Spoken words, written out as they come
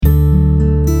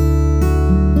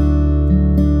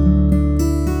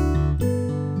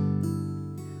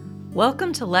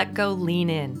Welcome to Let Go, Lean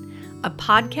In, a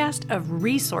podcast of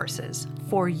resources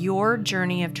for your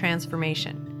journey of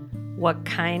transformation. What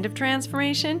kind of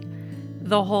transformation?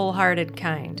 The wholehearted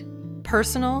kind.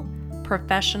 Personal,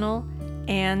 professional,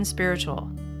 and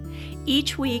spiritual.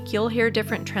 Each week, you'll hear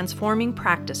different transforming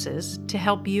practices to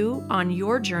help you on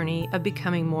your journey of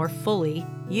becoming more fully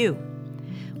you.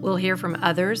 We'll hear from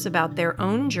others about their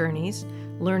own journeys,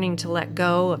 learning to let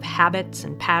go of habits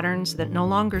and patterns that no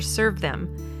longer serve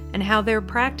them, and how they're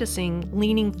practicing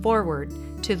leaning forward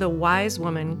to the wise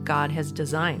woman God has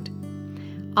designed.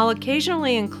 I'll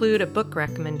occasionally include a book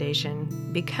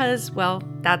recommendation because, well,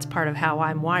 that's part of how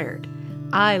I'm wired.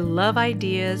 I love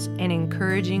ideas and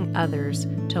encouraging others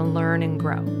to learn and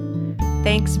grow.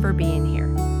 Thanks for being here.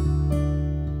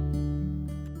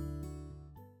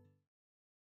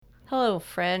 Hello,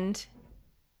 friend.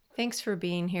 Thanks for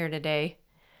being here today.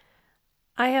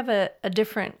 I have a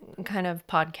different kind of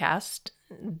podcast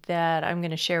that I'm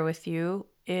going to share with you.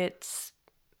 It's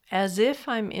as if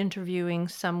I'm interviewing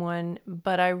someone,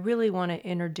 but I really want to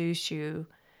introduce you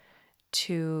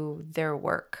to their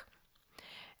work.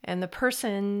 And the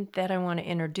person that I want to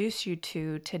introduce you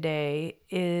to today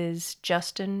is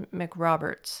Justin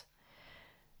McRoberts.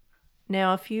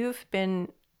 Now, if you've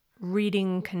been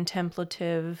reading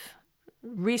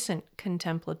recent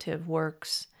contemplative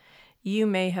works, you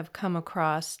may have come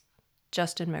across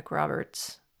Justin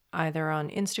McRoberts either on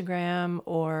Instagram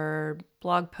or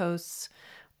blog posts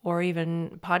or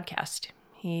even podcast.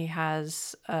 He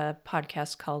has a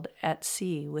podcast called At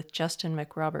Sea with Justin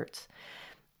McRoberts.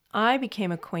 I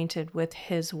became acquainted with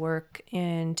his work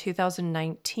in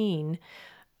 2019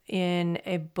 in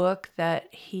a book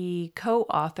that he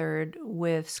co-authored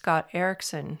with Scott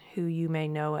Erickson, who you may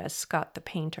know as Scott the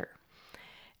Painter.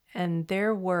 And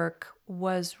their work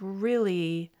was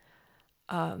really,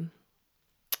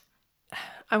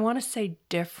 I want to say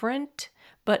different,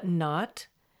 but not,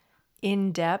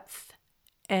 in depth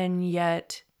and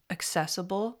yet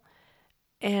accessible.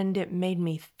 And it made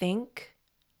me think,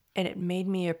 and it made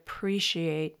me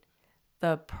appreciate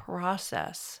the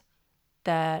process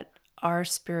that our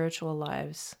spiritual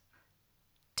lives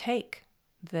take,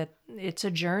 that it's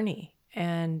a journey,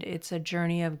 and it's a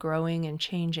journey of growing and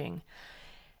changing.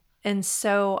 And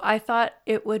so I thought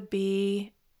it would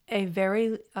be a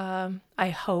very, I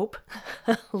hope,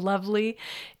 lovely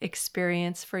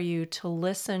experience for you to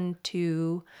listen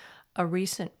to a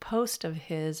recent post of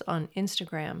his on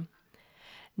Instagram,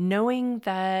 knowing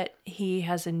that he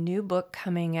has a new book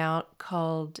coming out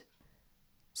called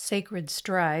Sacred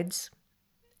Strides,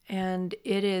 and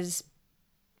it is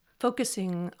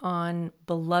focusing on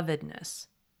belovedness.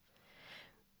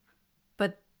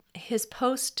 But his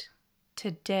post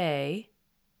today,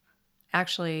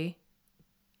 actually,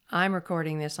 I'm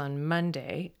recording this on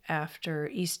Monday after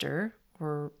Easter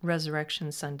or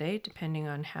Resurrection Sunday, depending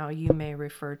on how you may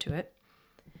refer to it.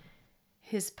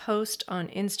 His post on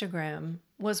Instagram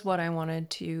was what I wanted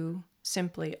to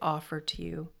simply offer to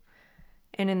you.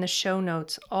 And in the show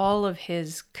notes, all of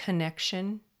his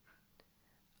connection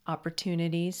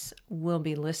opportunities will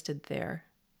be listed there.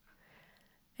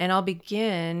 And I'll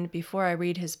begin, before I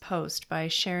read his post, by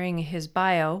sharing his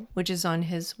bio, which is on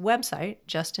his website,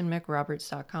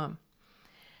 justinmcroberts.com.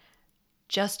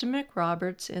 Justin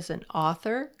McRoberts is an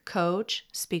author, coach,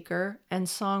 speaker, and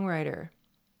songwriter.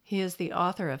 He is the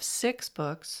author of 6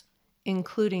 books,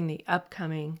 including the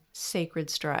upcoming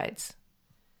Sacred Strides,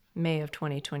 May of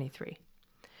 2023.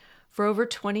 For over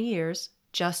 20 years,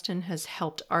 Justin has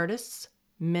helped artists,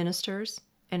 ministers,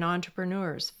 and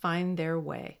entrepreneurs find their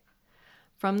way.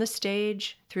 From the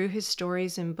stage, through his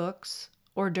stories in books,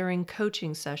 or during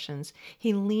coaching sessions,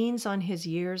 he leans on his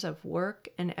years of work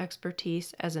and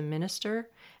expertise as a minister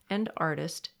and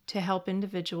artist to help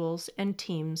individuals and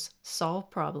teams solve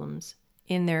problems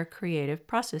in their creative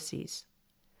processes.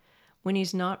 When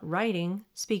he's not writing,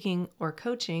 speaking, or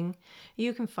coaching,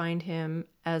 you can find him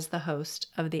as the host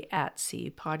of the At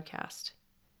Sea podcast.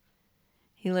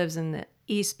 He lives in the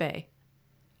East Bay,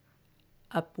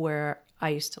 up where I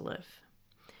used to live.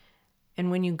 And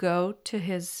when you go to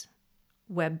his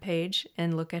webpage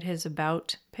and look at his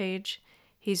About page,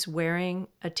 he's wearing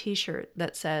a t-shirt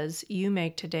that says, "You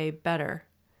make today better,"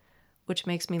 which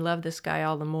makes me love this guy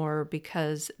all the more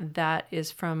because that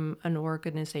is from an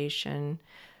organization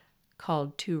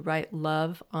called To Write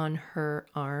Love on Her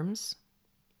Arms,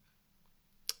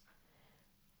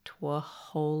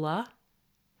 Twahola.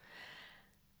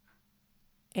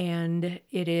 And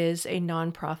it is a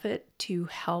nonprofit to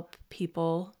help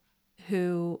people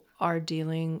who are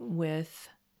dealing with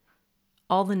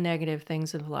all the negative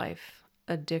things of life: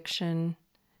 addiction,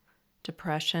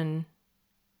 depression,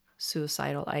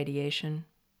 suicidal ideation.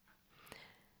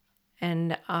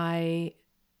 And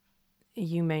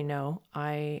you may know,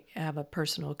 I have a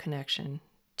personal connection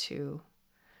to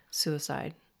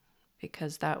suicide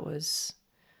because that was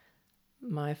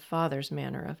my father's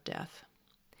manner of death.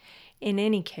 In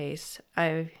any case,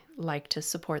 I like to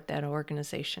support that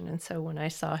organization. And so when I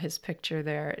saw his picture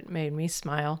there, it made me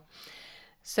smile.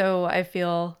 So I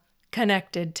feel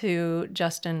connected to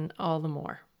Justin all the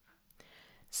more.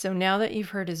 So now that you've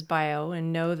heard his bio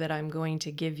and know that I'm going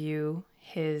to give you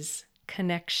his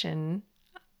connection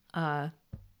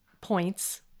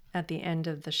points at the end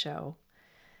of the show,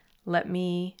 let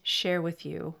me share with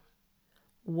you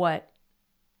what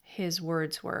his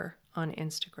words were on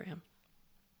Instagram.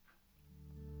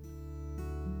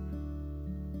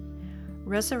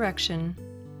 Resurrection,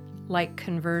 like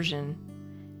conversion,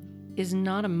 is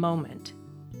not a moment,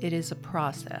 it is a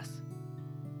process.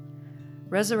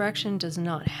 Resurrection does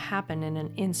not happen in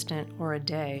an instant or a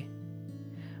day.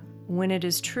 When it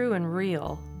is true and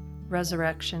real,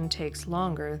 resurrection takes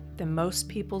longer than most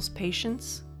people's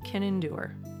patience can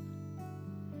endure.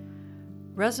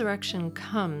 Resurrection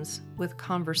comes with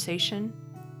conversation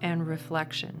and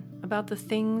reflection about the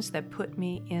things that put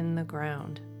me in the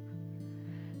ground.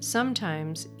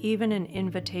 Sometimes even an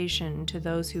invitation to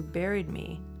those who buried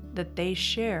me that they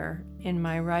share in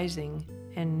my rising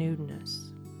and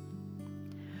newness.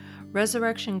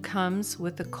 Resurrection comes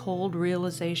with the cold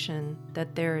realization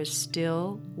that there is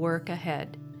still work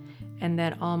ahead and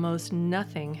that almost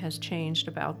nothing has changed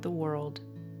about the world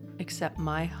except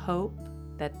my hope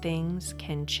that things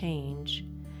can change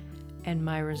and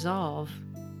my resolve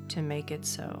to make it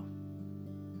so.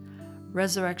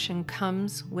 Resurrection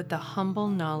comes with the humble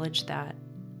knowledge that,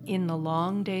 in the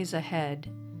long days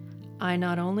ahead, I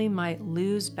not only might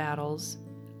lose battles,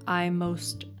 I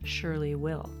most surely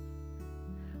will.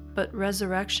 But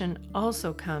resurrection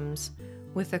also comes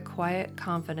with a quiet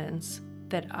confidence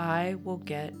that I will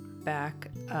get back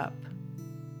up.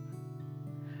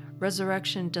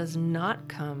 Resurrection does not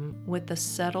come with the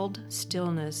settled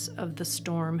stillness of the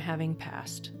storm having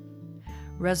passed.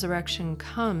 Resurrection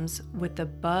comes with the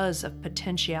buzz of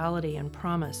potentiality and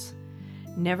promise.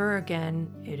 Never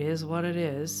again, it is what it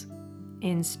is.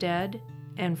 Instead,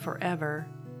 and forever,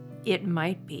 it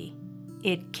might be.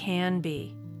 It can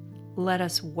be. Let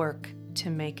us work to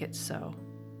make it so.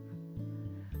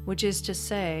 Which is to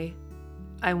say,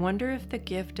 I wonder if the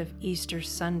gift of Easter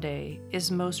Sunday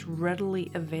is most readily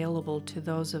available to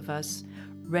those of us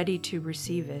ready to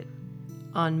receive it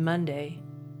on Monday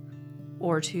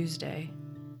or Tuesday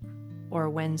or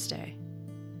Wednesday,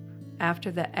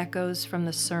 after the echoes from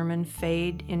the sermon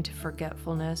fade into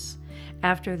forgetfulness,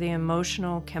 after the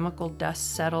emotional chemical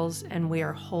dust settles and we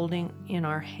are holding in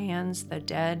our hands the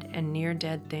dead and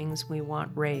near-dead things we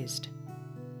want raised.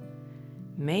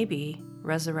 Maybe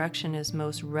resurrection is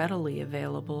most readily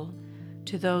available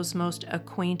to those most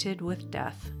acquainted with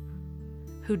death,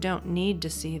 who don't need to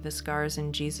see the scars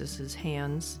in Jesus'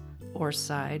 hands or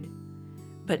side,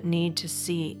 but need to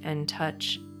see and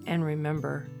touch and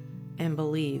remember and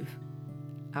believe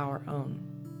our own.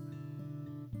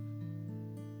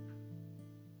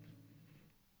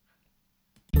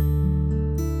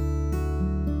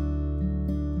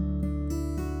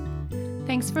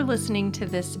 Thanks for listening to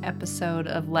this episode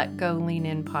of Let Go Lean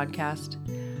In podcast.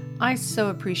 I so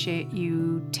appreciate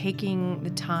you taking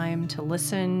the time to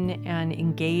listen and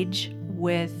engage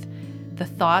with the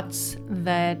thoughts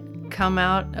that come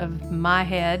out of my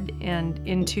head and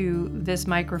into this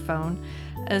microphone,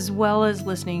 as well as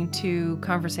listening to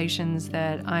conversations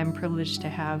that I'm privileged to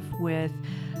have with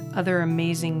other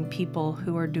amazing people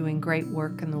who are doing great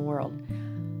work in the world.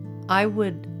 I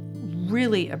would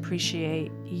really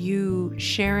appreciate you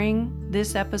sharing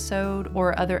this episode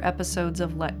or other episodes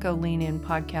of Let Go Lean In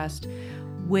podcast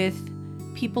with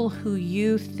people who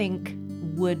you think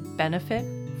would benefit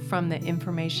from the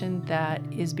information that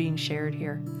is being shared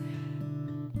here.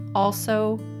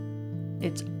 Also,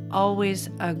 it's always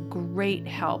a great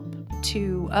help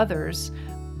to others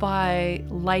by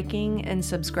liking and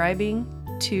subscribing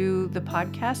to the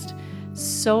podcast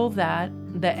so that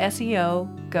the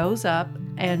SEO goes up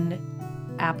and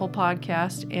Apple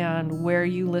Podcast and where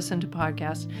you listen to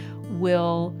podcasts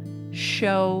will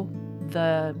show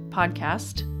the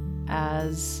podcast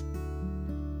as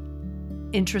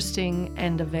interesting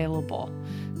and available.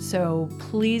 So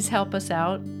please help us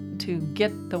out to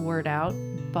get the word out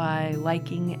by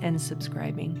liking and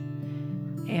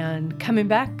subscribing and coming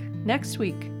back next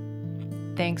week.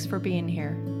 Thanks for being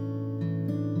here.